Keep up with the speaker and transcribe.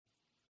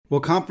Well,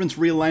 conference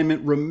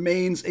realignment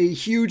remains a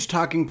huge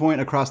talking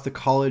point across the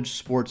college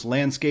sports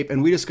landscape,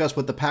 and we discuss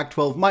what the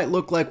Pac-12 might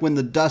look like when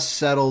the dust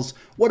settles,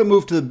 what a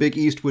move to the Big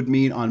East would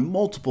mean on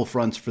multiple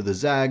fronts for the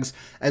Zags,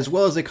 as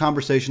well as a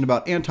conversation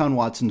about Anton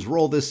Watson's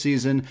role this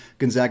season,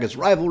 Gonzaga's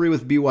rivalry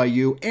with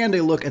BYU, and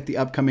a look at the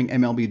upcoming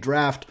MLB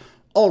draft,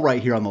 all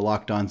right here on the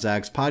Locked On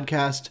Zags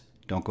podcast.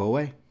 Don't go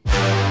away.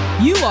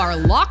 You are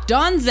Locked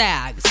On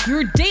Zags,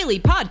 your daily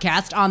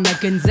podcast on the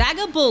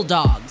Gonzaga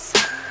Bulldogs.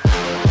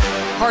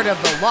 Part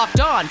of the Locked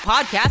On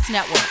Podcast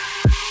Network.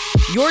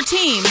 Your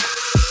team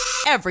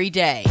every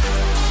day.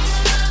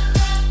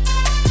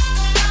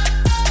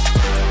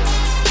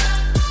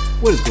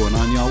 What is going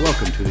on, y'all?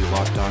 Welcome to the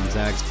Locked On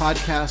Zags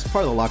podcast,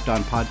 part of the Locked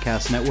On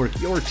Podcast Network,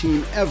 your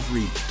team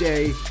every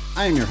day.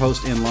 I am your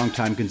host and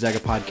longtime Gonzaga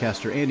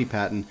podcaster, Andy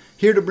Patton,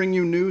 here to bring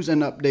you news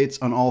and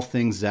updates on all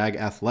things Zag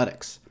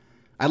athletics.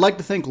 I'd like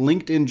to thank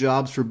LinkedIn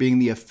Jobs for being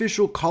the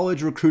official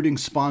college recruiting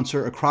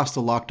sponsor across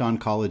the Locked On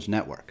College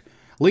Network.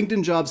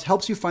 LinkedIn Jobs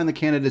helps you find the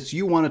candidates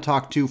you want to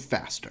talk to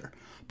faster.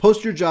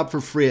 Post your job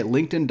for free at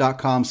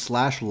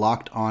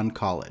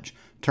linkedin.com/lockedoncollege.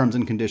 Terms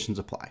and conditions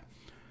apply.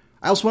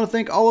 I also want to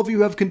thank all of you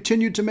who have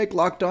continued to make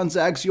Locked On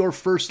Zags your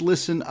first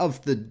listen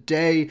of the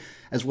day,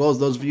 as well as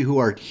those of you who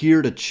are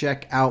here to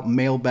check out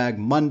Mailbag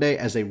Monday.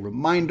 As a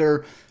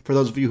reminder, for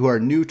those of you who are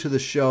new to the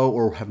show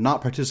or have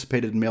not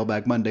participated in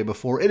Mailbag Monday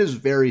before, it is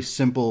very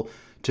simple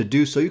to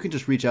do so. You can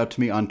just reach out to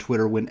me on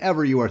Twitter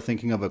whenever you are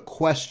thinking of a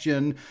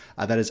question.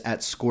 That is at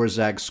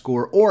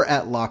ScoreZagScore or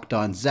at Locked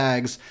On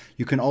Zags.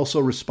 You can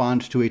also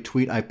respond to a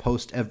tweet I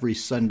post every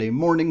Sunday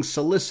morning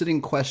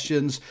soliciting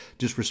questions.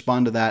 Just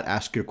respond to that,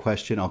 ask your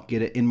question. I'll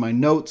get it in my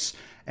notes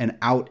and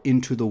out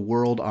into the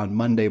world on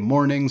Monday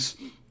mornings.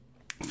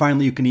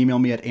 Finally, you can email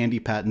me at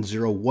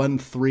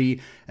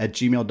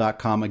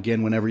andypatton013@gmail.com.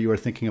 Again, whenever you are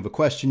thinking of a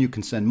question, you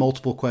can send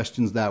multiple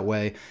questions that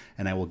way,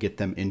 and I will get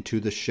them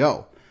into the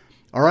show.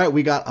 All right,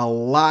 we got a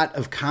lot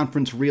of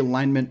conference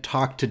realignment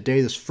talk today.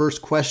 This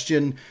first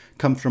question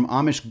comes from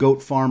Amish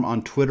Goat Farm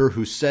on Twitter,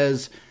 who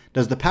says,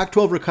 does the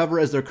Pac-12 recover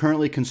as they're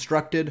currently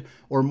constructed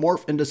or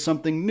morph into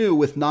something new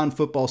with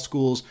non-football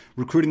schools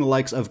recruiting the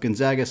likes of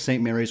Gonzaga,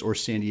 St. Mary's, or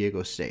San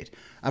Diego State?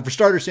 For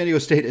starters, San Diego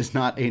State is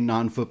not a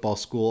non-football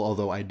school,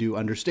 although I do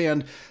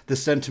understand the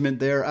sentiment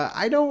there.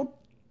 I don't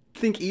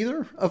think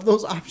either of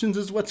those options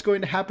is what's going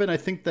to happen. I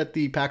think that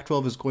the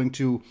Pac-12 is going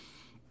to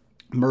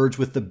merge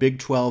with the Big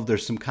 12.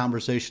 There's some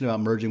conversation about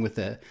merging with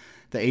the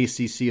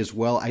ACC as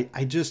well.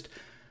 I just,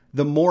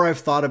 the more I've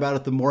thought about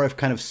it, the more I've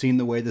kind of seen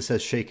the way this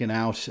has shaken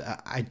out.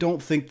 I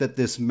don't think that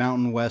this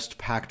Mountain West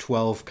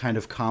Pac-12 kind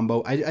of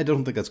combo, I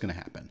don't think that's going to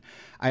happen.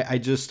 I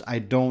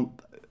don't,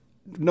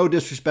 no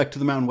disrespect to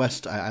the Mountain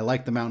West. I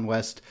like the Mountain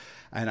West.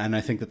 And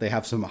I think that they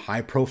have some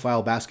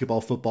high-profile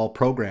basketball, football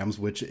programs,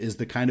 which is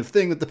the kind of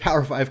thing that the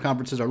Power 5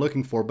 conferences are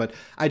looking for. But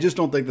I just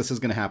don't think this is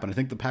going to happen. I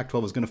think the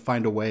Pac-12 is going to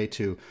find a way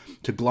to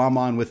glom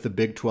on with the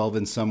Big 12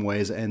 in some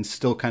ways and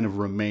still kind of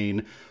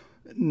remain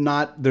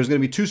not – there's going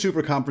to be two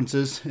super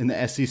conferences in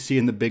the SEC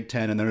and the Big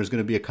 10, and then there's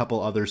going to be a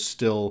couple others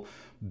still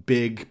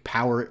big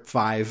Power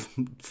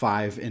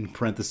 5 in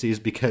parentheses,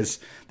 because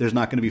there's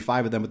not going to be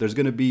 5 of them, but there's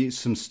going to be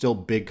some still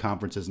big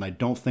conferences. And I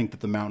don't think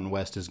that the Mountain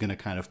West is going to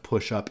kind of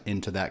push up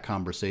into that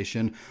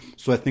conversation.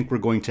 So I think we're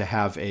going to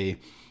have a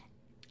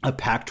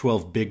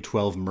Pac-12 Big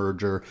 12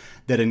 merger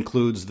that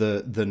includes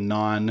the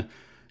non,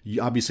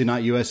 obviously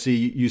not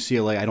USC,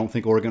 UCLA. I don't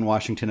think Oregon,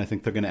 Washington. I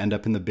think they're going to end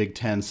up in the Big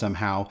 10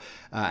 somehow.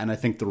 And I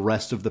think the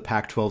rest of the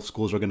Pac-12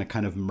 schools are going to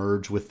kind of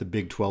merge with the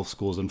Big 12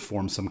 schools and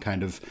form some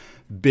kind of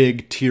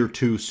big Tier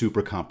 2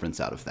 super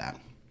conference out of that.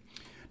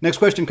 Next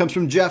question comes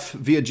from Jeff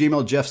via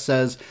Gmail. Jeff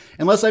says,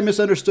 unless I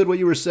misunderstood what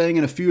you were saying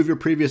in a few of your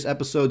previous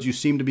episodes, you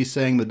seem to be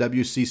saying the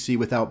WCC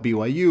without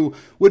BYU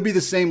would be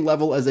the same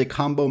level as a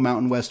combo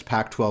Mountain West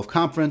Pac-12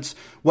 conference.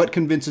 What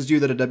convinces you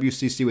that a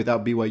WCC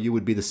without BYU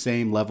would be the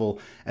same level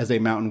as a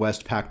Mountain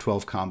West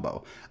Pac-12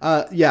 combo?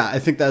 Yeah, I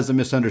think that is a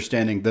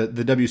misunderstanding. The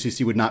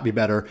WCC would not be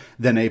better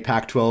than a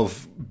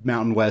Pac-12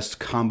 Mountain West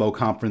combo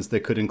conference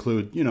that could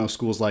include,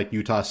 schools like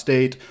Utah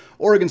State,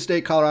 Oregon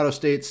State, Colorado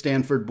State,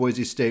 Stanford,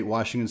 Boise State,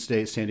 Washington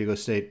State, San Diego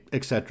State,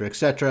 et cetera, et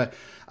cetera.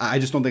 I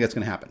just don't think that's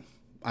going to happen.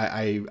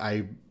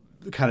 I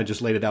kind of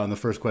just laid it out in the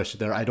first question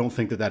there. I don't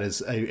think that is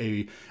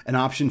an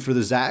option for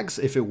the Zags.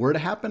 If it were to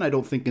happen, I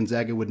don't think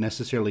Gonzaga would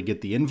necessarily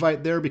get the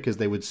invite there because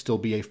they would still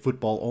be a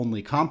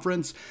football-only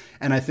conference.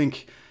 And I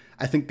think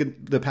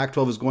the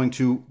Pac-12 is going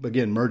to,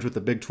 again, merge with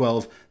the Big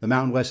 12. The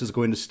Mountain West is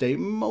going to stay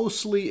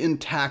mostly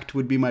intact,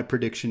 would be my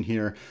prediction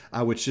here,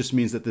 which just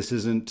means that this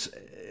isn't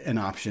an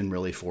option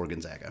really for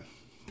Gonzaga.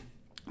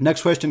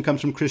 Next question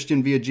comes from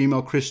Christian via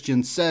Gmail.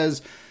 Christian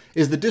says,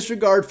 is the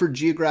disregard for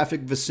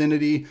geographic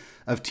vicinity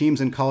of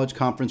teams in college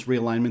conference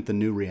realignment the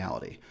new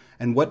reality?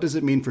 And what does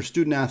it mean for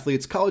student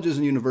athletes, colleges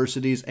and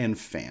universities, and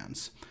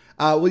fans?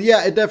 Well,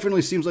 yeah, it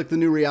definitely seems like the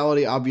new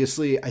reality.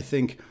 Obviously, I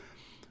think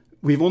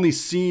We've only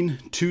seen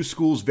two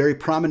schools very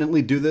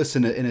prominently do this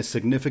in a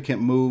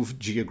significant move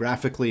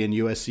geographically in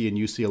USC and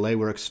UCLA.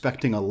 We're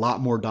expecting a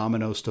lot more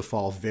dominoes to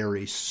fall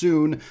very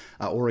soon.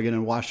 Oregon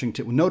and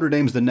Washington. Notre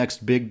Dame's the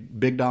next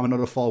big domino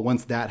to fall.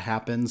 Once that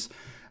happens,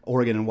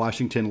 Oregon and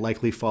Washington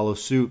likely follow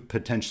suit.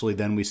 Potentially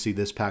then we see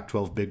this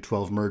Pac-12, Big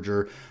 12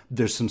 merger.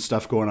 There's some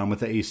stuff going on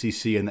with the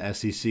ACC and the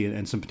SEC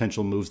and some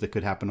potential moves that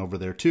could happen over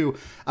there too.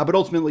 But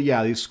ultimately,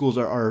 yeah, these schools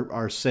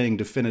are saying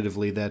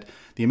definitively that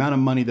the amount of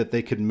money that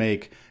they could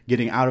make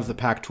getting out of the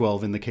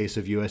Pac-12 in the case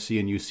of USC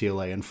and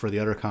UCLA, and for the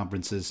other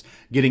conferences,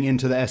 getting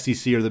into the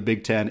SEC or the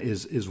Big Ten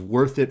is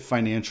worth it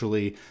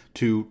financially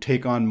to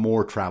take on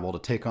more travel, to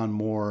take on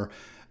more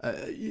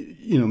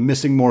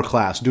missing more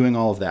class, doing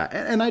all of that.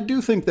 And I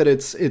do think that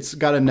it's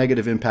got a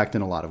negative impact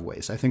in a lot of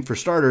ways. I think for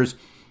starters,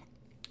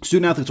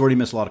 student athletes already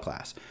miss a lot of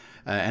class.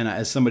 And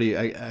as somebody,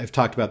 I've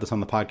talked about this on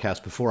the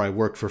podcast before, I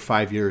worked for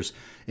 5 years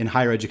in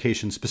higher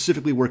education,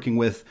 specifically working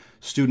with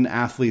student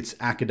athletes'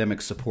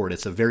 academic support.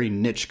 It's a very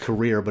niche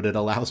career, but it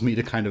allows me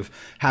to kind of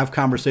have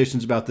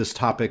conversations about this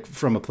topic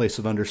from a place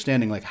of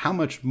understanding, like how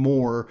much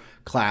more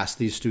class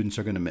these students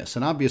are going to miss.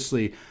 And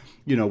obviously,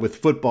 with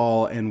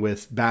football and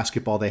with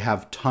basketball, they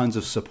have tons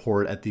of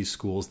support at these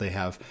schools. They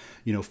have,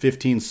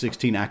 15,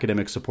 16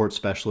 academic support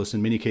specialists.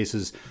 In many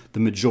cases, the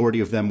majority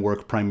of them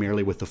work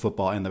primarily with the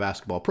football and the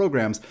basketball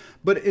programs.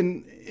 But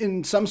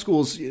in some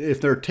schools,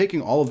 if they're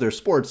taking all of their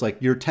sports,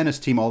 like your tennis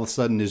team all of a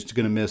sudden is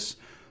going to miss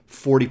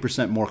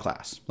 40% more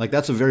class. Like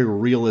that's a very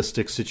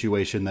realistic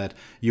situation that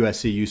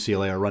USC,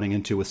 UCLA are running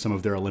into with some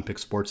of their Olympic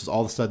sports, is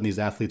all of a sudden these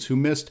athletes who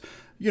missed,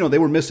 they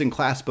were missing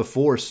class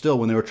before still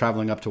when they were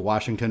traveling up to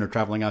Washington or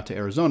traveling out to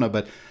Arizona,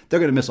 but they're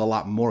going to miss a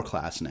lot more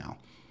class now.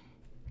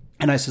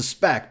 And I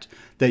suspect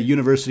that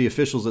university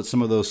officials at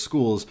some of those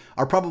schools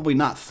are probably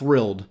not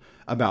thrilled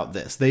about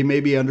this. They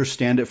maybe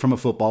understand it from a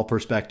football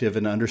perspective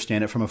and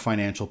understand it from a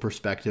financial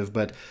perspective,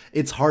 but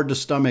it's hard to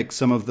stomach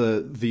some of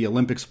the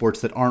Olympic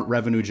sports that aren't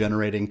revenue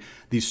generating.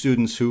 These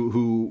students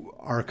who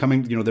are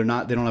coming, they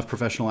don't have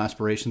professional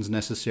aspirations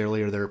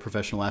necessarily, or their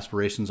professional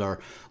aspirations are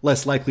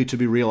less likely to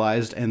be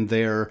realized, and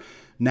they're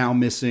now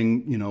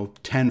missing,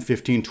 10,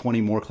 15,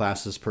 20 more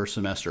classes per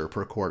semester or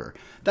per quarter.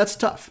 That's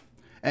tough.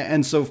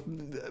 And so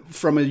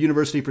from a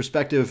university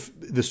perspective,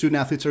 the student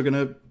athletes are going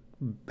to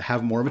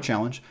have more of a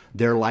challenge.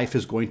 Their life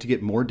is going to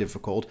get more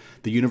difficult.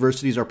 The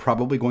universities are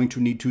probably going to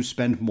need to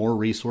spend more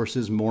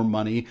resources, more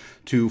money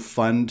to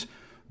fund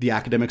the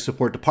academic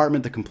support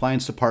department, the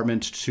compliance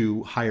department,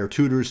 to hire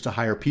tutors, to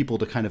hire people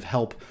to kind of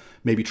help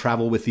maybe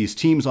travel with these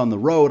teams on the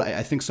road.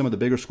 I think some of the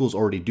bigger schools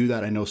already do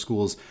that. I know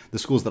the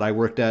schools that I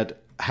worked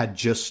at had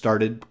just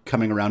started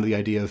coming around to the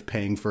idea of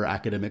paying for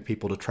academic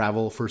people to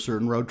travel for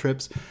certain road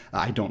trips.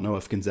 I don't know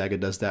if Gonzaga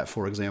does that,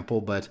 for example,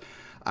 but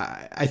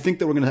I think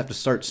that we're going to have to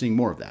start seeing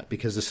more of that,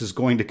 because this is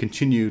going to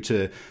continue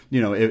to,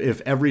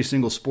 if every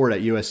single sport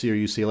at USC or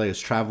UCLA is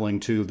traveling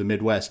to the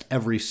Midwest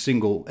every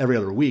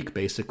other week,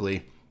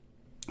 basically,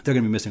 they're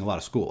going to be missing a lot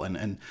of school.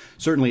 And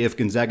certainly if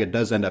Gonzaga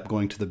does end up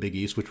going to the Big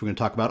East, which we're going to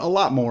talk about a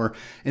lot more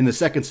in the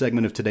second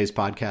segment of today's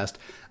podcast,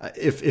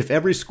 if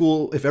every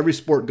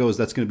sport goes,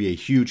 that's going to be a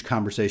huge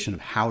conversation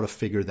of how to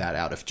figure that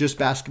out. If just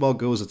basketball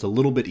goes, it's a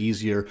little bit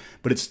easier,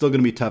 but it's still going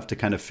to be tough to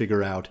kind of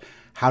figure out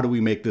how do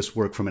we make this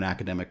work from an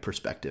academic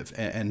perspective,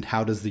 and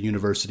how does the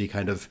university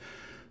kind of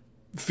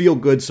feel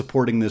good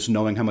supporting this,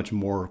 knowing how much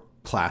more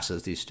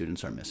classes these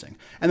students are missing.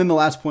 And then the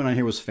last point on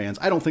here was fans.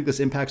 I don't think this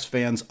impacts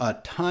fans a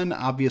ton.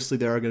 Obviously,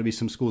 there are going to be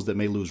some schools that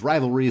may lose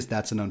rivalries.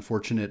 That's an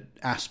unfortunate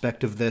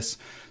aspect of this.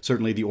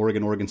 Certainly the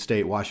Oregon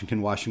State,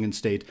 Washington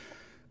State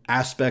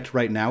aspect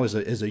right now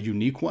is a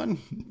unique one,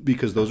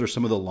 because those are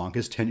some of the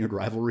longest tenured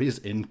rivalries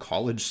in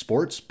college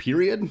sports,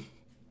 period.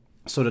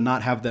 So to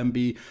not have them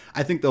be,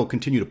 I think they'll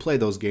continue to play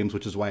those games,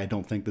 which is why I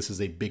don't think this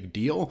is a big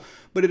deal,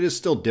 but it is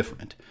still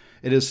different.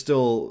 It is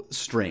still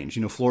strange.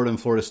 Florida and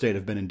Florida State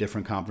have been in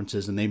different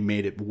conferences and they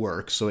made it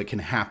work, so it can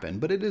happen,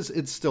 but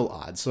it's still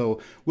odd.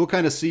 So we'll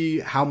kind of see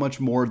how much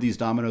more of these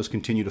dominoes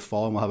continue to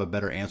fall, and we'll have a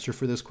better answer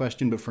for this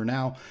question. But for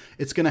now,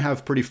 it's going to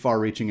have pretty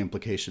far-reaching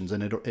implications,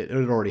 and it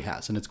already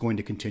has, and it's going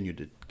to continue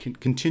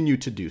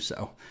to do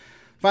so.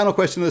 Final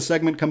question of the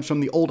segment comes from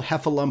the old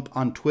Heffalump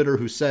on Twitter,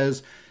 who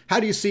says, how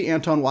do you see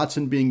Anton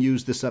Watson being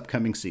used this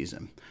upcoming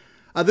season?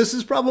 This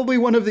is probably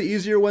one of the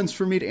easier ones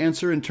for me to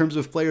answer in terms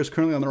of players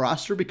currently on the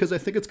roster, because I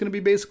think it's going to be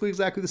basically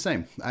exactly the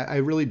same. I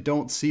really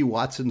don't see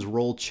Watson's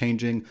role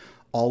changing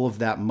all of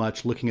that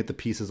much looking at the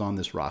pieces on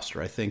this roster.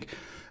 I think,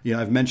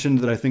 I've mentioned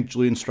that I think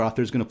Julian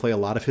Strother is going to play a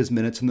lot of his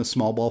minutes in the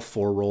small ball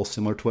 4 role,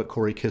 similar to what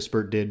Corey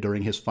Kispert did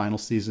during his final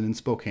season in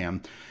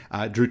Spokane.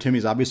 Drew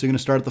Timmy's obviously going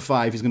to start at the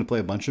 5. He's going to play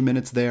a bunch of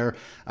minutes there.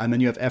 And then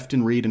you have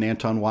Efton Reed and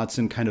Anton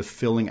Watson kind of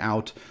filling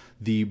out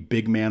the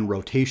big man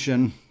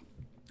rotation.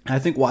 And I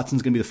think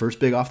Watson's going to be the first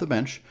big off the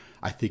bench.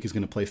 I think he's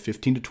going to play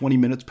 15 to 20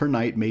 minutes per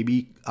night,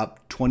 maybe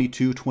up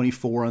 22,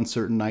 24 on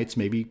certain nights,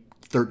 maybe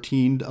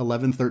 13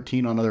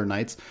 on other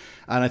nights.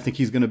 And I think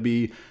he's going to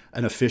be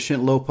an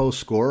efficient low post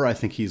scorer. I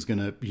think he's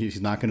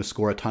not going to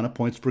score a ton of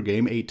points per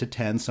game, 8 to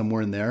 10,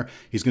 somewhere in there.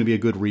 He's going to be a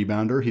good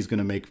rebounder. He's going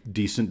to make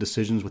decent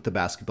decisions with the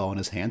basketball in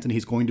his hands, and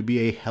he's going to be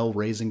a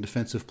hell-raising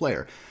defensive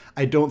player.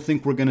 I don't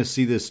think we're going to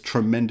see this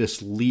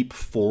tremendous leap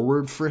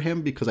forward for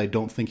him because I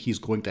don't think he's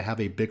going to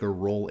have a bigger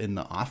role in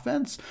the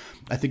offense.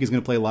 I think he's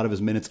going to play a lot of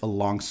his minutes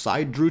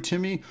alongside Drew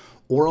Timme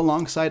or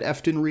alongside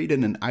Efton Reid,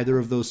 and in either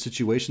of those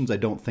situations, I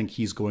don't think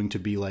he's going to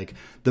be like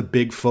the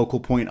big focal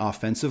point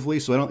offensively.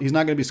 So he's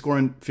not going to be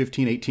scoring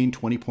 15, 18,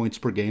 20 points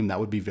per game. That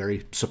would be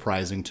very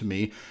surprising to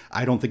me.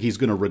 I don't think he's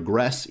going to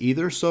regress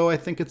either, so I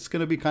think it's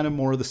going to be kind of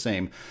more of the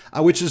same,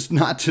 which is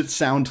not to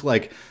sound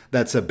like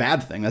that's a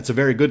bad thing. That's a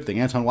very good thing.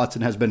 Anton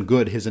Watson has been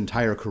good his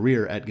entire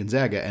career at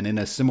Gonzaga, and in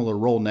a similar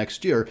role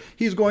next year,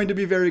 he's going to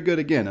be very good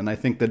again. And I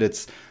think that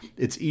it's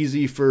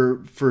easy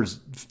for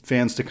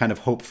fans to kind of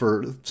hope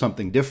for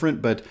something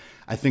different, but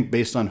I think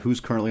based on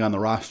who's currently on the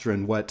roster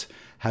and what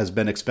has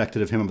been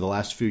expected of him over the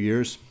last few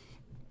years,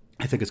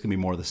 I think it's going to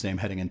be more of the same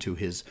heading into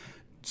his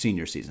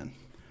senior season.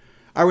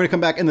 All right, we're going to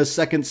come back in the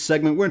second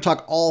segment. We're going to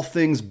talk all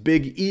things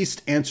Big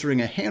East,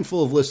 answering a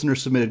handful of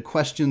listener-submitted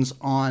questions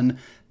on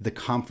the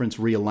conference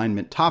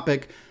realignment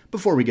topic.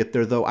 Before we get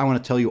there, though, I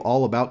want to tell you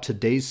all about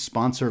today's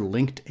sponsor,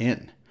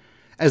 LinkedIn.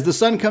 As the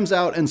sun comes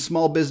out and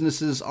small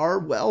businesses are,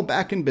 well,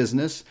 back in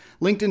business,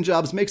 LinkedIn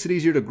Jobs makes it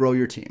easier to grow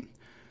your team.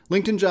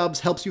 LinkedIn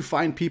Jobs helps you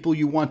find people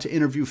you want to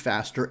interview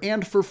faster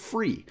and for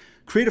free.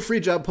 Create a free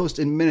job post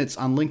in minutes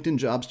on LinkedIn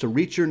Jobs to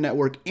reach your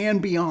network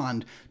and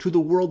beyond to the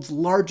world's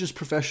largest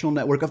professional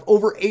network of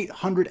over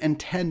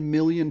 810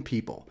 million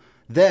people.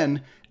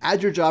 Then,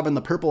 add your job in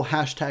the purple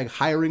hashtag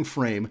hiring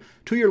frame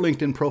to your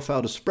LinkedIn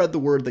profile to spread the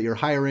word that you're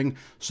hiring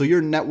so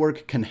your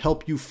network can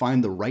help you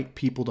find the right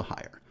people to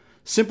hire.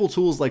 Simple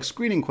tools like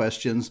screening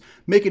questions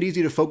make it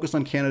easy to focus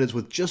on candidates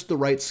with just the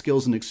right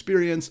skills and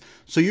experience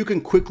so you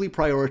can quickly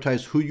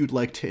prioritize who you'd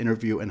like to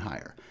interview and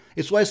hire.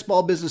 It's why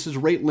small businesses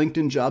rate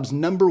LinkedIn Jobs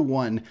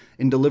 #1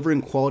 in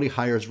delivering quality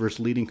hires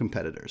versus leading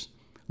competitors.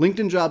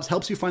 LinkedIn Jobs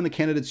helps you find the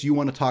candidates you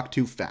want to talk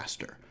to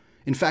faster.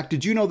 In fact,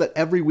 did you know that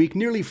every week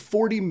nearly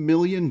 40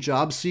 million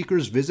job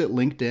seekers visit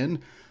LinkedIn?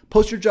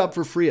 Post your job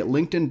for free at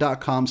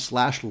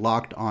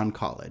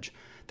linkedin.com/lockedoncollege.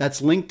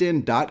 That's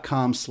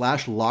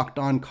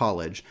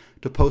linkedin.com/lockedoncollege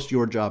to post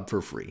your job for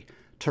free.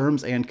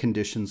 Terms and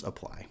conditions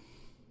apply.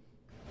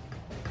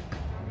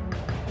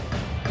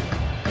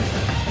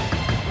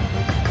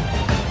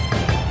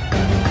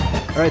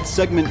 All right,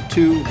 segment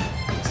 2.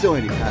 Still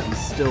Andy Patton,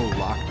 still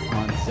Locked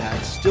On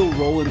Zags, still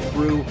rolling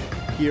through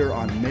here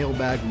on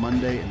Mailbag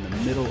Monday in the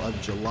middle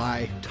of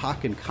July,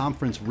 talking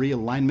conference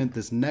realignment.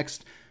 This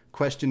next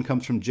question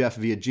comes from Jeff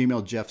via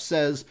Gmail. Jeff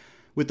says,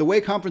 with the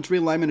way conference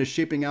realignment is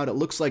shaping out, it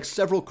looks like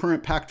several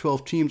current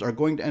Pac-12 teams are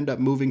going to end up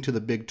moving to the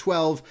Big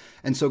 12,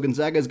 and so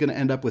Gonzaga is going to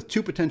end up with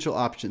two potential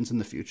options in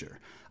the future.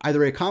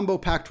 Either a combo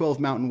Pac-12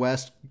 Mountain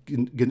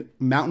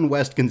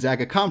West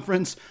Gonzaga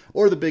Conference,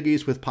 or the Big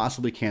East with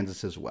possibly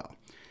Kansas as well.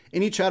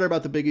 Any chatter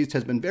about the Big East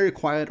has been very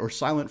quiet or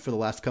silent for the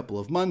last couple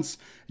of months.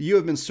 You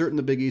have been certain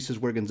the Big East is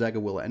where Gonzaga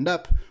will end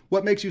up.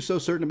 What makes you so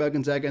certain about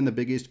Gonzaga and the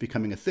Big East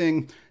becoming a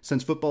thing?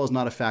 Since football is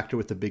not a factor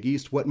with the Big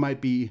East, what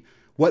might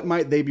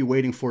they be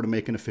waiting for to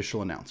make an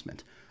official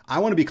announcement? I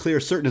want to be clear,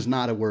 certain is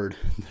not a word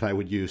that I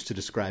would use to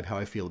describe how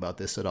I feel about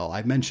this at all.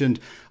 I've mentioned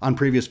on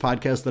previous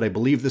podcasts that I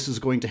believe this is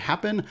going to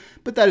happen,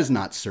 but that is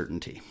not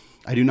certainty.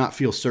 I do not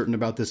feel certain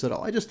about this at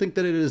all. I just think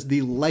that it is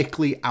the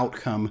likely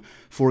outcome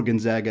for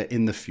Gonzaga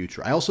in the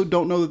future. I also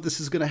don't know that this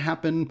is going to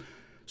happen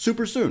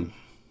super soon.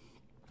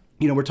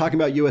 You know, we're talking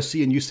about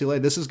USC and UCLA.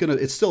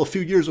 It's still a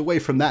few years away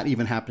from that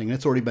even happening, and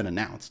it's already been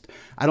announced.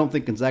 I don't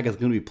think Gonzaga is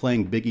going to be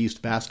playing Big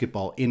East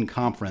basketball in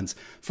conference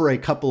for a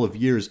couple of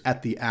years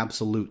at the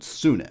absolute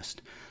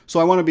soonest.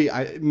 So I want to be,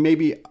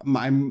 maybe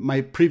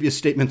my previous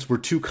statements were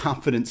too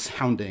confident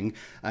sounding,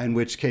 in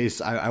which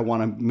case I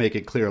want to make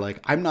it clear, like,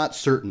 I'm not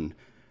certain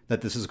that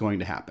this is going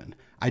to happen.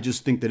 I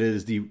just think that it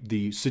is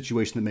the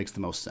situation that makes the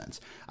most sense.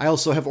 I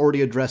also have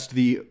already addressed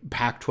the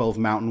Pac-12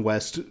 Mountain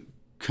West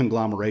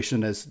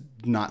conglomeration as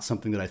not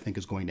something that I think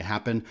is going to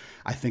happen.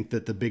 I think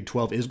that the Big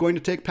 12 is going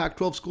to take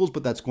Pac-12 schools,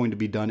 but that's going to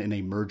be done in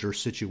a merger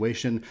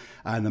situation,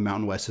 and the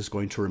Mountain West is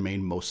going to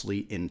remain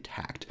mostly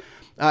intact.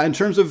 In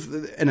terms of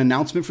an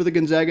announcement for the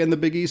Gonzaga and the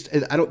Big East,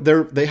 there's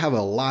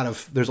a lot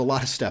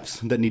of steps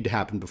that need to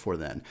happen before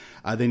then.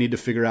 They need to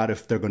figure out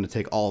if they're going to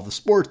take all of the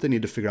sports. They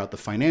need to figure out the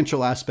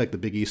financial aspect. The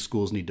Big East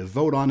schools need to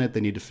vote on it.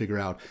 They need to figure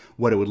out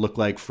what it would look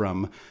like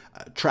from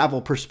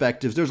travel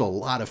perspectives. There's a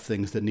lot of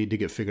things that need to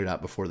get figured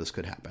out before this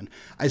could happen.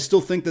 I still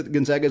think that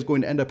Gonzaga is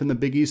going to end up in the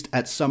Big East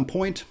at some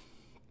point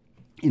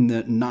in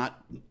the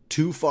not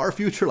too far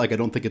future. Like, I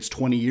don't think it's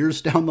 20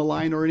 years down the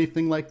line or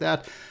anything like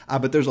that.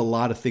 But there's a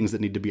lot of things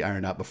that need to be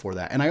ironed out before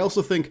that. And I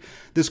also think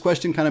this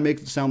question kind of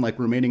makes it sound like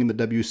remaining in the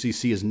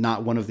WCC is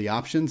not one of the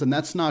options, and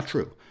that's not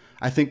true.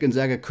 I think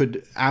Gonzaga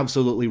could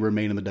absolutely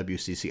remain in the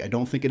WCC. I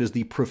don't think it is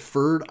the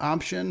preferred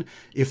option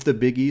if the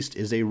Big East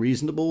is a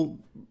reasonable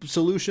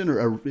solution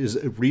or is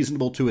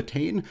reasonable to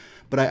attain,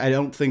 but I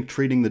don't think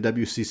treating the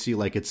WCC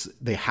like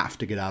they have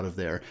to get out of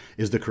there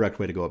is the correct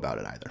way to go about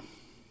it either.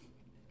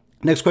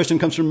 Next question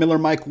comes from Miller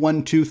Mike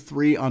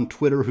 123 on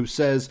Twitter, who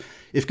says,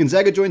 if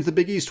Gonzaga joins the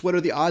Big East, what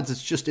are the odds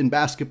it's just in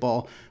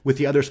basketball with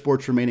the other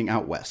sports remaining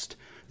out west?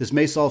 This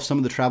may solve some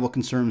of the travel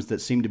concerns that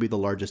seem to be the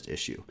largest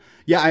issue.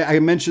 Yeah, I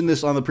mentioned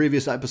this on the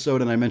previous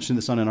episode, and I mentioned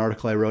this on an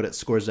article I wrote at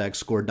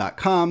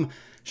scorezagscore.com.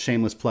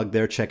 Shameless plug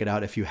there. Check it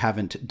out if you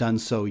haven't done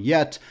so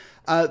yet.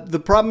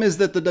 The problem is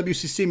that the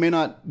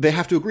WCC they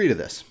have to agree to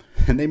this,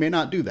 and they may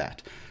not do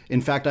that.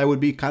 In fact, I would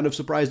be kind of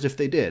surprised if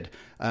they did.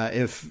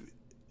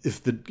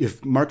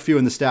 If Mark Few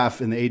and the staff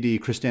and the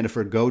AD, Chris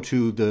Standifer, go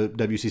to the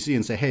WCC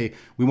and say, hey,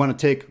 we want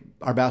to take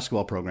our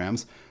basketball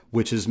programs,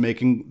 which is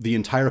making the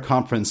entire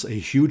conference a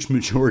huge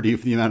majority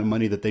of the amount of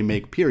money that they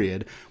make,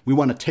 period. We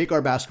want to take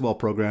our basketball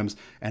programs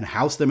and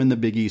house them in the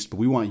Big East, but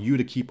we want you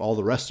to keep all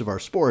the rest of our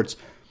sports.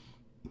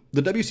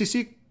 The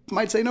WCC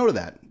might say no to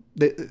that.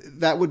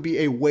 That would be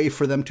a way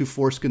for them to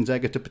force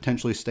Gonzaga to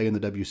potentially stay in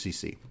the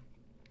WCC.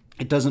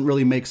 It doesn't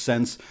really make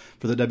sense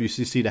for the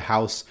WCC to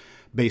house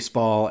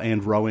baseball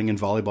and rowing and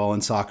volleyball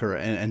and soccer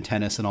and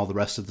tennis and all the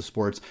rest of the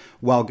sports,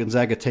 while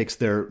Gonzaga takes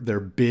their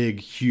big,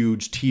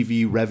 huge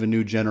TV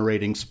revenue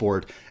generating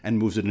sport and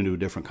moves it into a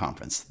different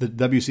conference. The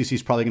WCC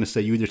is probably going to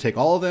say you either take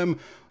all of them,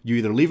 you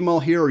either leave them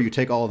all here, or you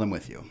take all of them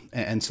with you.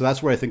 And so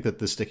that's where I think that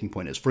the sticking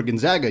point is. For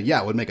Gonzaga,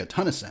 yeah, it would make a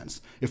ton of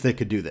sense if they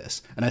could do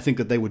this. And I think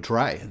that they would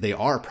try. They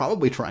are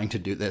probably trying to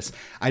do this.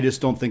 I just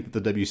don't think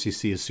that the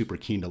WCC is super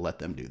keen to let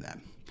them do that.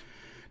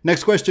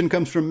 Next question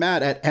comes from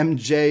Matt at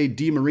MJ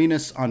D.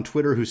 Marinas on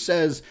Twitter, who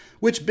says,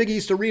 which Big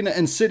East arena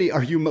and city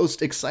are you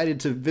most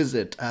excited to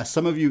visit?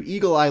 Some of you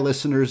Eagle Eye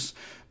listeners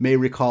may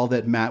recall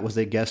that Matt was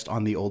a guest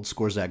on the old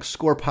Scorzag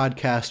Score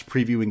podcast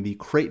previewing the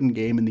Creighton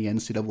game in the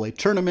NCAA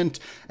tournament,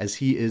 as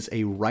he is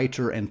a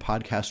writer and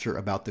podcaster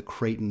about the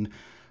Creighton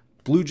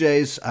Blue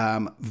Jays.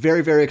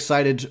 Very, very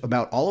excited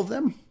about all of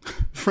them,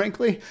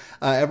 frankly.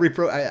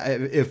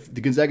 If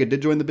the Gonzaga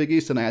did join the Big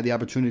East and I had the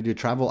opportunity to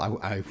travel,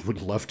 I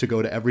would love to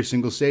go to every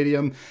single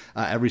stadium,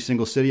 every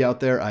single city out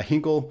there.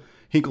 Hinkle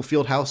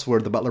Fieldhouse, where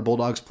the Butler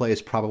Bulldogs play,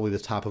 is probably the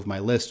top of my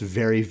list.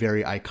 Very,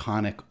 very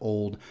iconic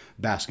old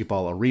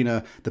basketball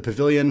arena. The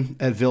Pavilion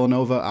at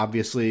Villanova,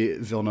 obviously,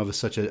 Villanova is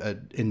such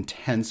an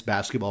intense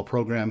basketball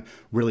program,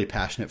 really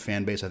passionate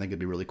fan base. I think it'd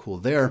be really cool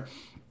there.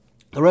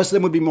 The rest of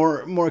them would be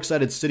more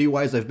excited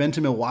city-wise. I've been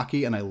to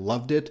Milwaukee and I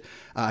loved it.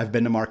 I've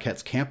been to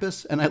Marquette's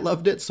campus and I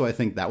loved it, so I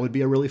think that would be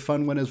a really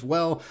fun one as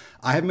well.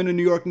 I haven't been to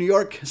New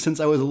York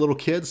since I was a little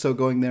kid, so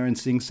going there and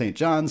seeing St.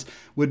 John's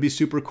would be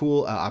super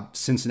cool.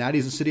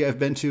 Cincinnati's a city I've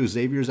been to.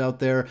 Xavier's out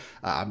there.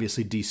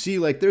 Obviously DC.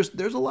 Like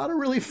there's a lot of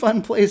really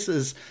fun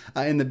places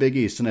in the Big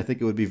East, and I think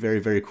it would be very,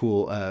 very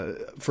cool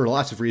for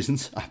lots of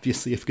reasons.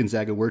 Obviously, if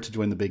Gonzaga were to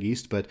join the Big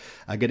East, but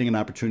getting an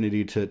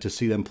opportunity to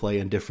see them play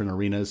in different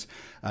arenas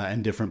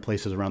and different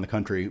places around the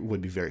country would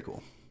be very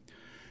cool.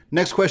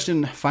 Next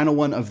question, final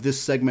one of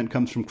this segment,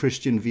 comes from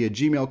Christian via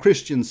Gmail.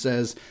 Christian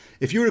says,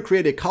 if you were to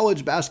create a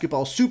college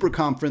basketball super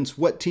conference,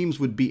 what teams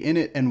would be in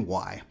it and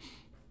why?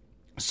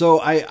 So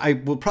I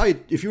will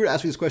probably, if you were to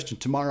ask me this question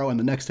tomorrow and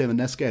the next day and the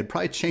next day, I'd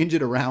probably change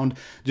it around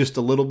just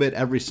a little bit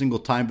every single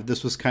time. But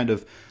this was kind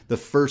of the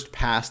first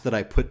pass that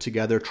I put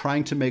together,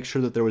 trying to make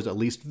sure that there was at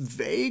least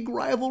vague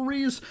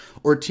rivalries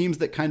or teams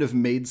that kind of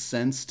made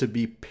sense to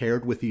be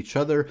paired with each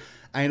other.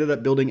 I ended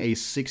up building a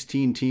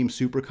 16-team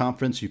super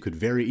conference. You could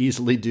very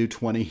easily do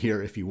 20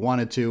 here if you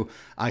wanted to.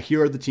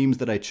 Here are the teams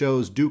that I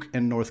chose: Duke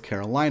and North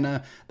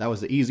Carolina. That was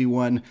the easy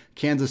one.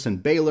 Kansas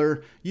and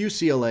Baylor,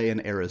 UCLA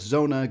and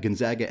Arizona,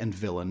 Gonzaga and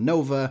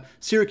Villanova,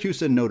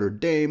 Syracuse and Notre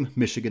Dame,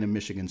 Michigan and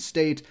Michigan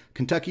State,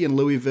 Kentucky and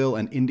Louisville,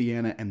 and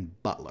Indiana and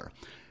Butler.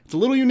 It's a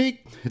little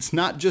unique. It's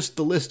not just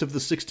the list of the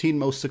 16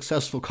 most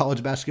successful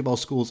college basketball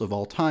schools of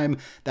all time.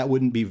 That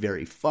wouldn't be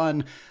very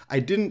fun.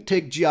 I didn't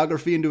take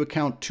geography into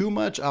account too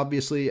much.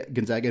 Obviously,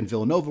 Gonzaga and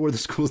Villanova were the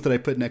schools that I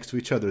put next to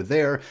each other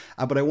there.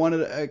 But I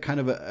wanted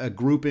a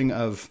grouping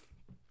of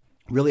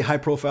really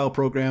high-profile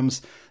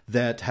programs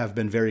that have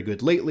been very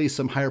good lately,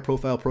 some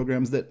higher-profile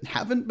programs that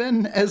haven't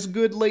been as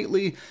good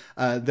lately.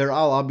 They're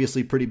all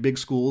obviously pretty big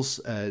schools.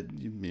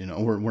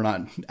 We're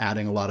not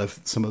adding a lot of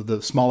some of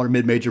the smaller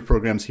mid-major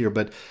programs here,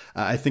 but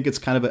I think it's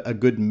kind of a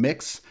good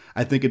mix.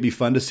 I think it'd be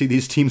fun to see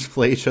these teams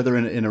play each other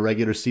in a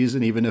regular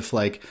season, even if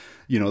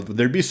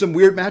there'd be some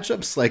weird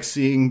matchups, like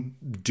seeing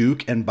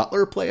Duke and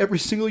Butler play every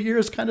single year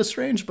is kind of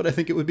strange, but I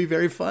think it would be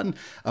very fun.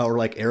 Or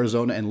like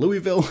Arizona and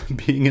Louisville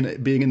being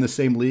in the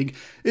same league.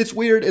 It's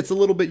weird. It's a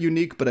little bit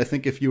unique, but I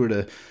think if you were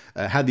to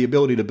have the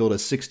ability to build a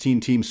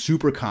 16-team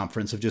super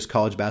conference of just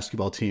college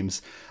basketball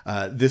teams,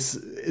 this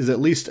is at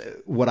least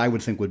what I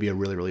would think would be a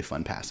really, really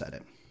fun pass at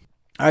it.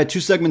 All right,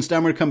 2 segments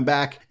down. We're going to come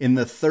back in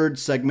the third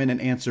segment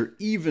and answer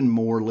even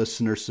more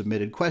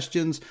listener-submitted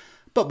questions.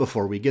 But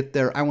before we get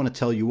there, I want to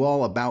tell you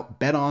all about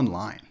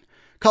BetOnline.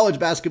 College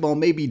basketball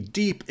may be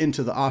deep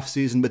into the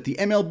offseason, but the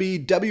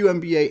MLB,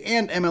 WNBA,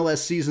 and MLS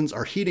seasons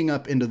are heating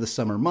up into the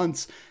summer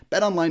months.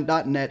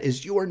 BetOnline.net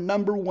is your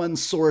 #1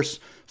 source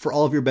for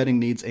all of your betting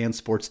needs and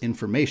sports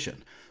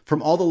information.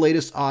 From all the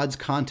latest odds,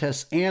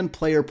 contests, and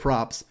player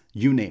props,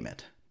 you name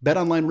it.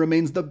 BetOnline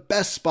remains the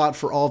best spot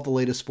for all of the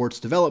latest sports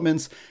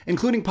developments,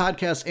 including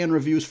podcasts and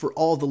reviews for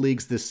all the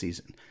leagues this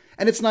season.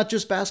 And it's not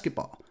just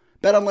basketball.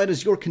 BetOnline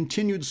is your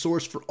continued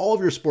source for all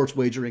of your sports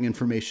wagering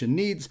information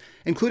needs,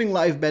 including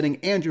live betting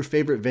and your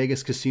favorite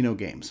Vegas casino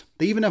games.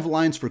 They even have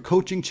lines for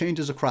coaching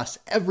changes across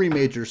every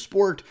major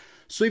sport,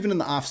 so even in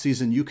the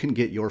off-season, you can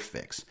get your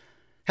fix.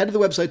 Head to the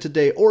website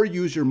today or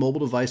use your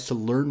mobile device to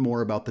learn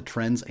more about the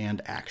trends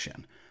and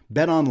action.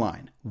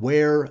 BetOnline,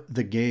 where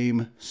the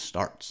game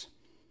starts.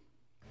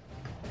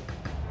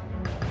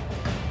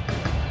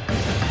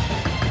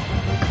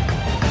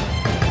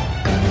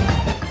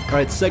 All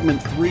right,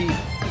 segment 3.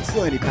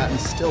 Still Andy Patton,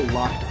 still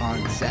locked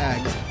on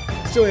Zags.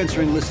 Still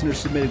answering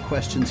listener-submitted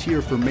questions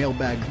here for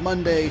Mailbag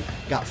Monday.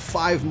 Got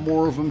 5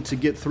 more of them to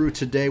get through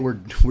today. We're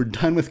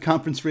done with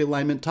conference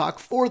realignment talk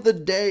for the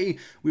day.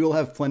 We will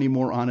have plenty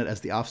more on it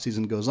as the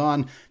offseason goes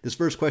on. This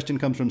first question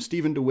comes from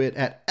Stephen DeWitt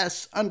at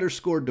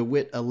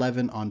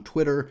S_DeWitt11 on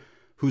Twitter,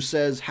 who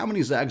says, how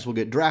many Zags will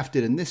get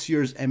drafted in this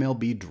year's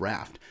MLB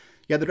draft?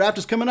 Yeah, the draft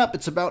is coming up.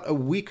 It's about a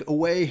week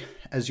away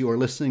as you are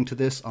listening to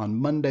this on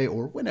Monday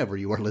or whenever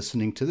you are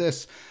listening to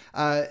this.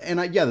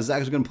 The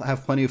Zags are going to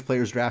have plenty of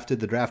players drafted.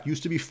 The draft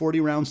used to be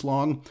 40 rounds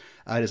long.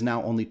 It is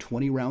now only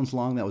 20 rounds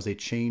long. That was a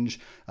change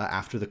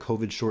after the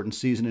COVID-shortened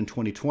season in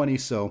 2020.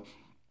 So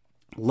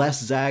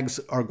less Zags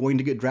are going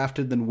to get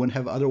drafted than would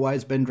have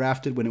otherwise been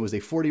drafted when it was a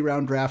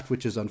 40-round draft,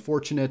 which is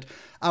unfortunate.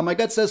 My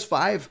gut says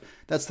 5.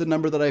 That's the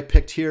number that I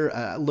picked here.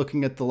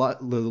 Looking at the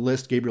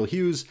list, Gabriel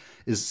Hughes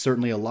is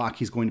certainly a lock.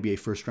 He's going to be a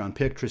first-round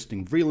pick.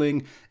 Tristan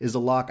Vreeling is a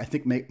lock. I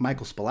think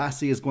Michael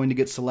Spilassi is going to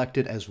get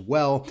selected as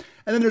well.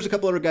 And then there's a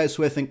couple other guys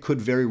who I think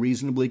could very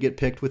reasonably get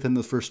picked within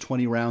the first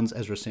 20 rounds.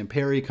 Ezra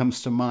Samperi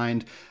comes to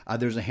mind.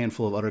 There's a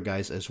handful of other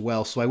guys as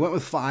well. So I went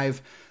with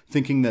 5,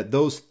 thinking that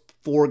those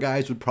 4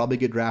 guys would probably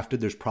get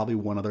drafted. There's probably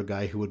one other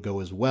guy who would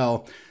go as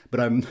well.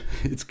 But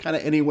it's kind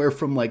of anywhere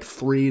from like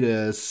 3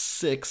 to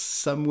 6,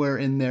 somewhere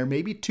in there.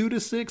 Maybe 2 to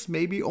 6,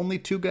 maybe only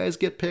 2 guys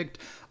get picked.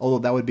 Although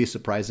that would be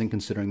surprising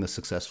considering the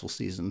successful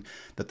season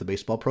that the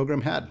baseball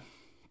program had.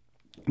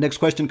 Next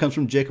question comes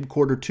from Jacob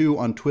Quarter 2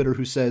 on Twitter,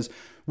 who says,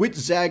 which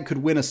Zag could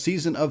win a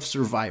season of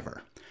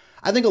Survivor?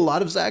 I think a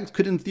lot of Zags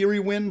could, in theory,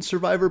 win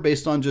Survivor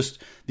based on just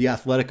the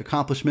athletic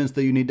accomplishments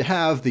that you need to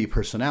have, the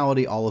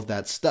personality, all of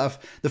that stuff.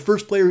 The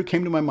first player who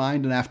came to my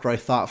mind, and after I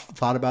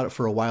thought about it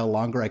for a while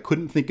longer, I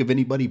couldn't think of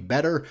anybody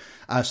better.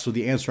 So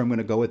the answer I'm going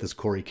to go with is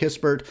Corey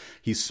Kispert.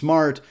 He's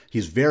smart.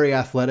 He's very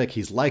athletic.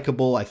 He's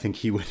likable. I think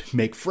he would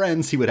make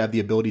friends. He would have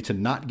the ability to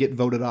not get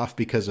voted off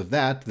because of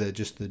that.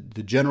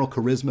 The general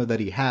charisma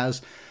that he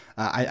has.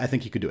 I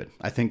think he could do it.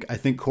 I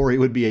think Corey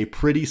would be a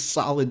pretty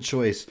solid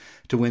choice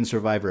to win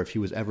Survivor if he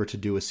was ever to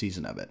do a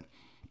season of it.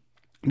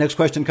 Next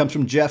question comes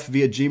from Jeff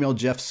via Gmail.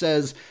 Jeff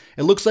says,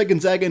 it looks like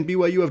Gonzaga and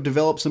BYU have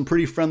developed some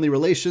pretty friendly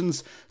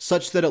relations,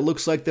 such that it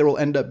looks like there will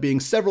end up being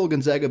several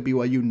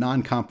Gonzaga-BYU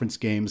non-conference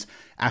games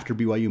after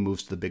BYU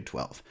moves to the Big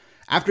 12.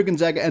 After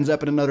Gonzaga ends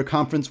up in another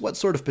conference, what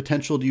sort of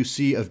potential do you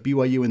see of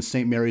BYU and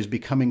St. Mary's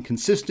becoming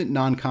consistent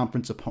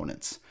non-conference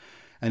opponents?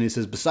 And he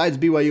says, besides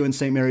BYU and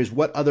St. Mary's,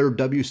 what other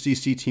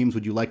WCC teams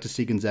would you like to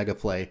see Gonzaga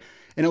play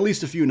in at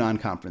least a few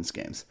non-conference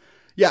games?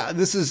 Yeah,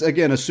 this is,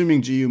 again,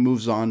 assuming GU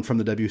moves on from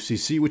the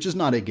WCC, which is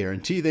not a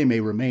guarantee. They may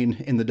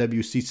remain in the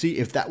WCC.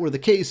 If that were the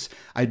case,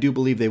 I do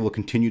believe they will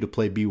continue to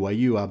play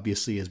BYU.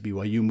 Obviously, as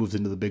BYU moves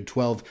into the Big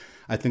 12,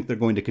 I think they're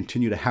going to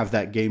continue to have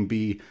that game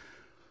be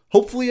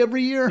hopefully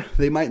every year.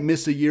 They might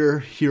miss a year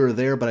here or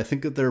there, but I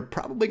think that they're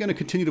probably going to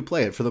continue to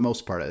play it for the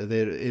most part.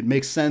 It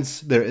makes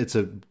sense. It's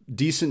a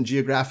decent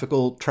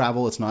geographical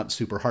travel. It's not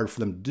super hard for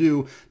them to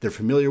do. They're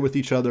familiar with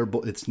each other,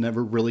 but it's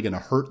never really going to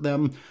hurt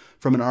them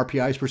from an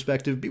RPI's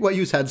perspective.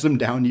 BYU's had some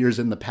down years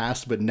in the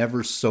past, but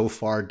never so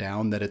far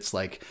down that it's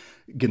like,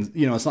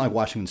 it's not like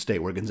Washington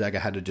State where Gonzaga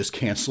had to just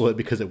cancel it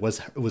because it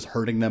was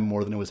hurting them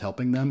more than it was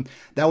helping them.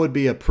 That would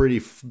be a pretty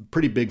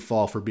big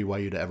fall for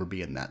BYU to ever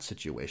be in that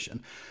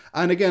situation.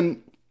 And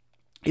again,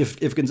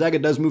 if Gonzaga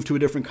does move to a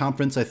different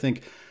conference, I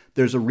think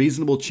there's a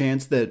reasonable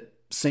chance that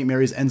St.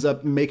 Mary's ends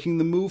up making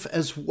the move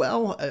as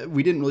well.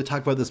 We didn't really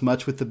talk about this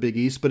much with the Big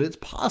East, but it's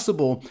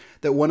possible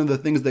that one of the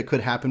things that could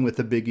happen with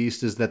the Big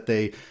East is that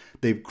they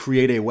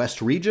create a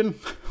West region,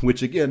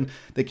 which again,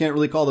 they can't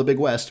really call the Big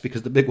West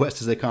because the Big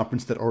West is a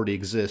conference that already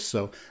exists.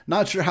 So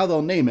not sure how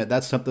they'll name it.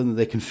 That's something that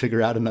they can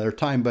figure out another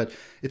time, but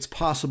it's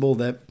possible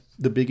that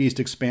the Big East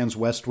expands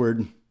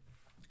westward,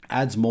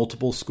 adds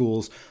multiple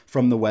schools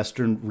from the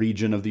western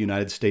region of the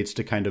United States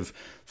to kind of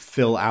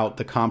fill out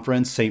the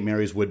conference. St.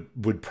 Mary's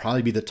would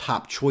probably be the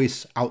top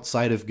choice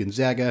outside of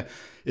Gonzaga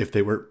if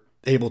they were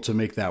able to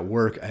make that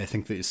work. I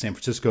think that San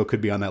Francisco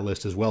could be on that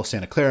list as well.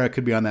 Santa Clara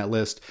could be on that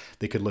list.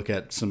 They could look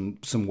at some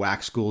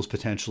WAC schools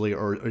potentially,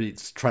 or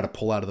try to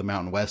pull out of the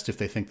Mountain West if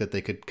they think that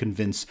they could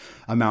convince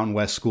a Mountain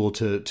West school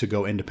to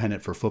go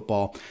independent for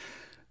football.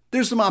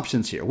 There's some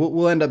options here.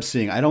 We'll end up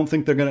seeing. I don't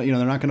think they're gonna,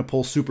 they're not gonna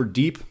pull super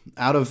deep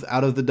out of the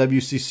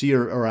WCC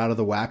or out of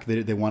the WAC.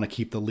 They want to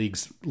keep the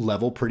league's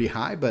level pretty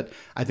high, but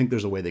I think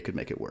there's a way they could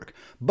make it work.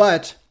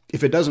 But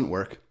If it doesn't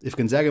work, if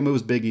Gonzaga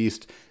moves Big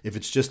East, if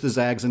it's just the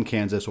Zags in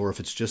Kansas, or if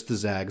it's just the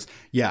Zags,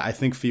 yeah, I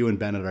think Few and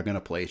Bennett are going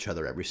to play each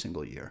other every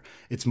single year.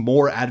 It's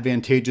more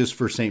advantageous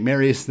for St.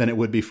 Mary's than it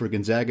would be for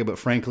Gonzaga, but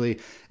frankly,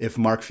 if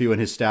Mark Few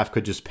and his staff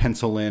could just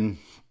pencil in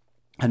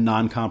a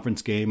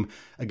non-conference game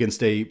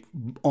against a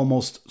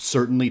almost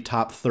certainly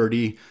top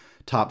 30,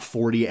 top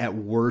 40 at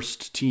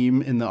worst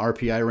team in the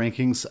RPI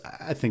rankings,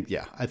 I think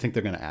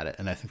they're going to add it,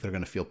 and I think they're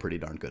going to feel pretty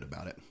darn good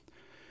about it.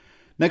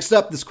 Next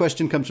up, this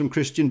question comes from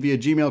Christian via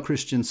Gmail.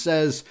 Christian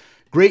says,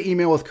 great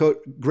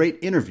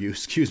interview,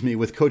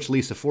 with Coach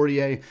Lisa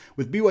Fortier.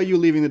 With BYU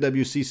leaving the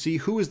WCC,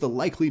 who is the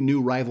likely new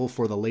rival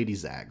for the Lady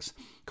Zags?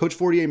 Coach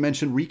Fortier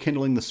mentioned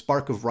rekindling the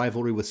spark of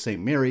rivalry with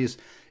St. Mary's.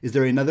 Is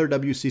there another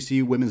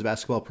WCC women's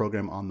basketball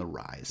program on the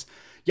rise?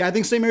 Yeah, I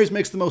think St. Mary's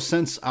makes the most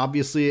sense.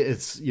 Obviously,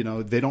 it's,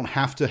 they don't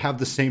have to have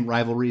the same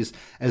rivalries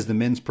as the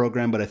men's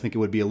program, but I think it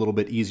would be a little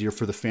bit easier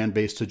for the fan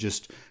base to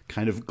just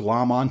kind of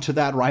glom onto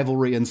that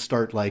rivalry and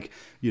start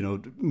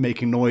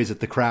making noise at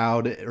the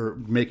crowd or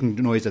making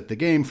noise at the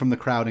game from the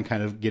crowd and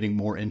kind of getting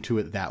more into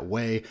it that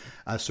way.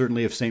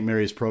 Certainly, if St.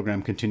 Mary's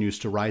program continues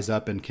to rise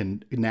up and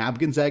can nab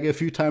Gonzaga a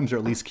few times or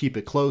at least keep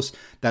it close,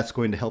 that's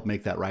going to help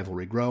make that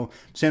rivalry grow.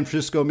 San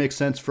Francisco makes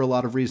sense for a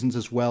lot of reasons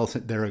as well.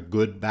 They're a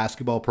good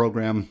basketball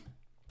program.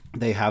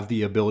 They have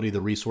the ability,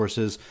 the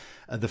resources,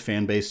 the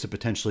fan base to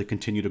potentially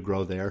continue to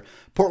grow there.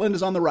 Portland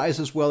is on the rise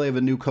as well. They have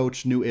a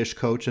new-ish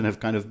coach, and have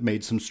kind of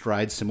made some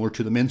strides similar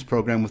to the men's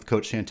program with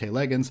Coach Shante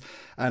Leggins.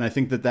 And I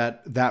think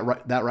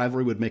that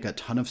rivalry would make a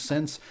ton of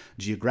sense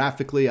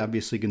geographically.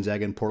 Obviously,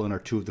 Gonzaga and Portland are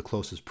two of the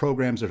closest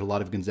programs. There's a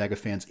lot of Gonzaga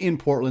fans in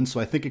Portland, so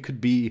I think it could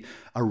be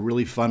a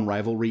really fun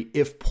rivalry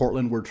if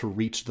Portland were to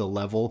reach the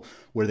level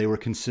where they were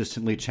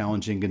consistently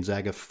challenging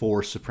Gonzaga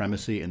for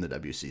supremacy in the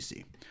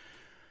WCC.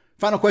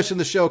 Final question of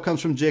the show comes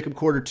from Jacob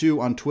Quarter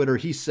 2 on Twitter.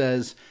 He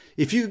says,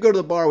 if you could go to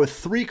the bar with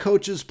 3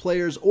 coaches,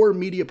 players, or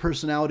media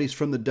personalities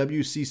from the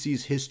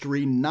WCC's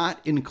history, not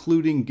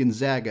including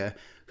Gonzaga,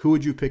 who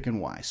would you pick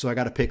and why? So I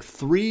got to pick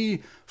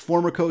 3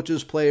 former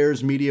coaches,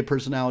 players, media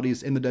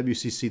personalities in the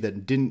WCC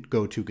that didn't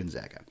go to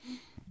Gonzaga.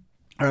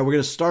 All right, we're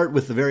going to start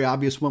with the very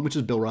obvious one, which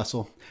is Bill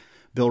Russell.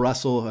 Bill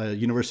Russell,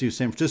 University of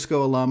San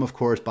Francisco alum, of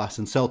course,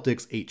 Boston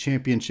Celtics, 8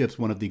 championships,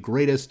 one of the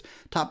greatest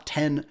top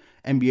 10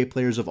 NBA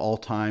players of all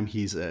time.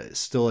 He's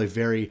still a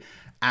very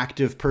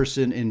active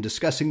person in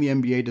discussing the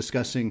NBA,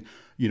 discussing,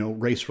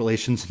 race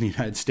relations in the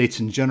United States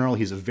in general.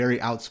 He's a very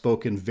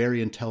outspoken,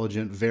 very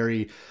intelligent,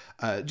 very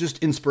just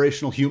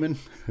inspirational human.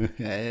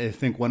 I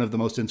think one of the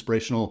most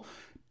inspirational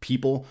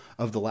people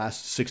of the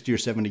last 60 or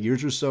 70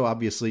 years or so.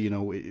 Obviously,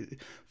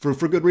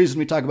 for good reason,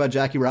 we talk about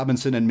Jackie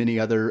Robinson and many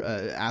other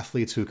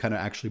athletes who kind of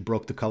actually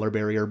broke the color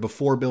barrier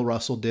before Bill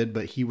Russell did,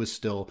 but he was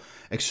still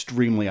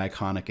extremely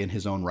iconic in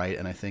his own right,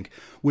 and I think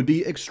would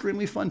be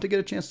extremely fun to get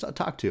a chance to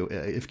talk to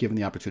if given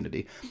the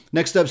opportunity.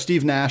 Next up,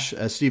 Steve Nash.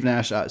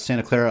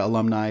 Santa Clara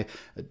alumni,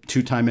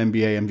 2-time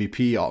NBA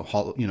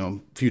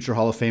MVP, future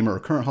Hall of Famer or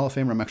current Hall of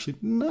Famer. I'm actually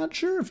not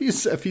sure if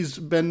he's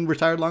been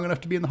retired long enough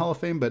to be in the Hall of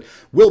Fame, but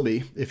will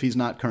be if he's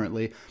not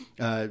currently.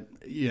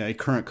 A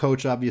current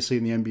coach, obviously,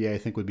 in the NBA, I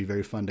think would be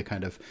very fun to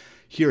kind of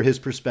hear his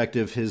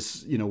perspective,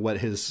 his, what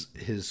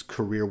his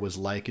career was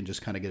like, and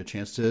just kind of get a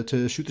chance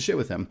to shoot the shit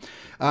with him.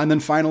 And then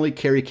finally,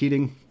 Kerry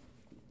Keating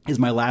is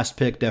my last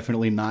pick.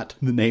 Definitely not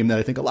the name that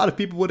I think a lot of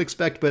people would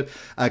expect, but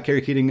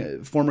Kerry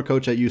Keating, former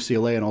coach at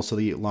UCLA and also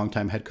the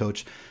longtime head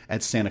coach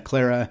at Santa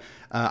Clara.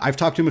 I've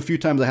talked to him a few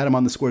times. I had him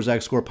on the Score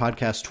Zags Score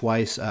podcast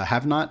twice.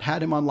 Have not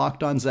had him on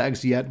Locked On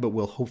Zags yet, but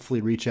we'll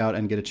hopefully reach out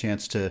and get a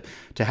chance to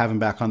have him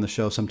back on the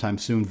show sometime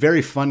soon.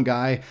 Very fun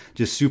guy,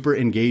 just super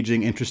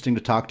engaging, interesting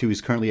to talk to.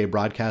 He's currently a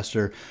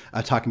broadcaster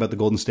talking about the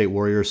Golden State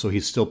Warriors, so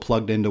he's still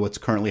plugged into what's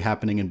currently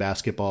happening in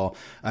basketball.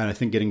 And I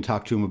think getting to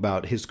talk to him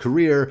about his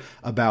career,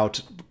 about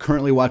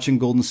currently watching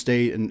Golden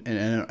State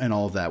and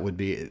all of that would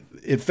be,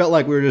 it felt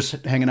like we were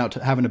just hanging out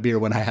having a beer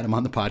when I had him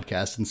on the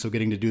podcast, and so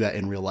getting to do that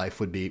in real life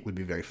would be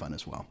very fun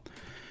as well.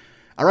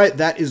 All right,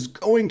 that is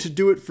going to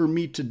do it for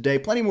me today.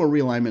 Plenty more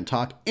realignment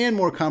talk and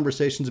more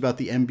conversations about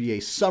the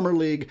NBA Summer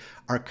League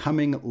are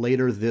coming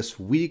later this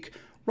week,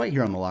 right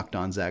here on the Locked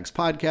On Zags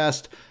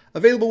podcast.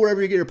 Available wherever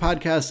you get your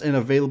podcasts and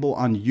available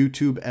on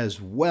YouTube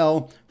as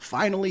well.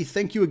 Finally,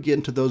 thank you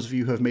again to those of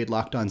you who have made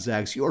Locked On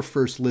Zags your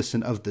first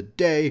listen of the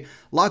day.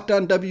 Locked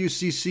On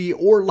WCC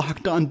or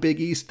Locked On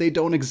Big East, they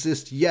don't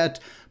exist yet.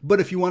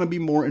 But if you want to be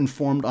more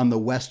informed on the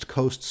West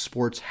Coast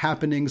sports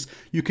happenings,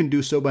 you can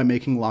do so by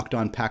making Locked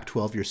On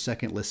Pac-12 your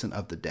second listen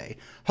of the day.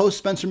 Host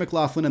Spencer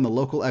McLaughlin and the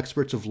local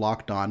experts of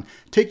Locked On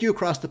take you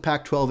across the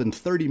Pac-12 in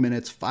 30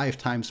 minutes, 5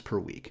 times per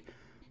week.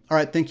 All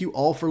right, thank you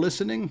all for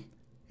listening,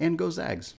 and go Zags.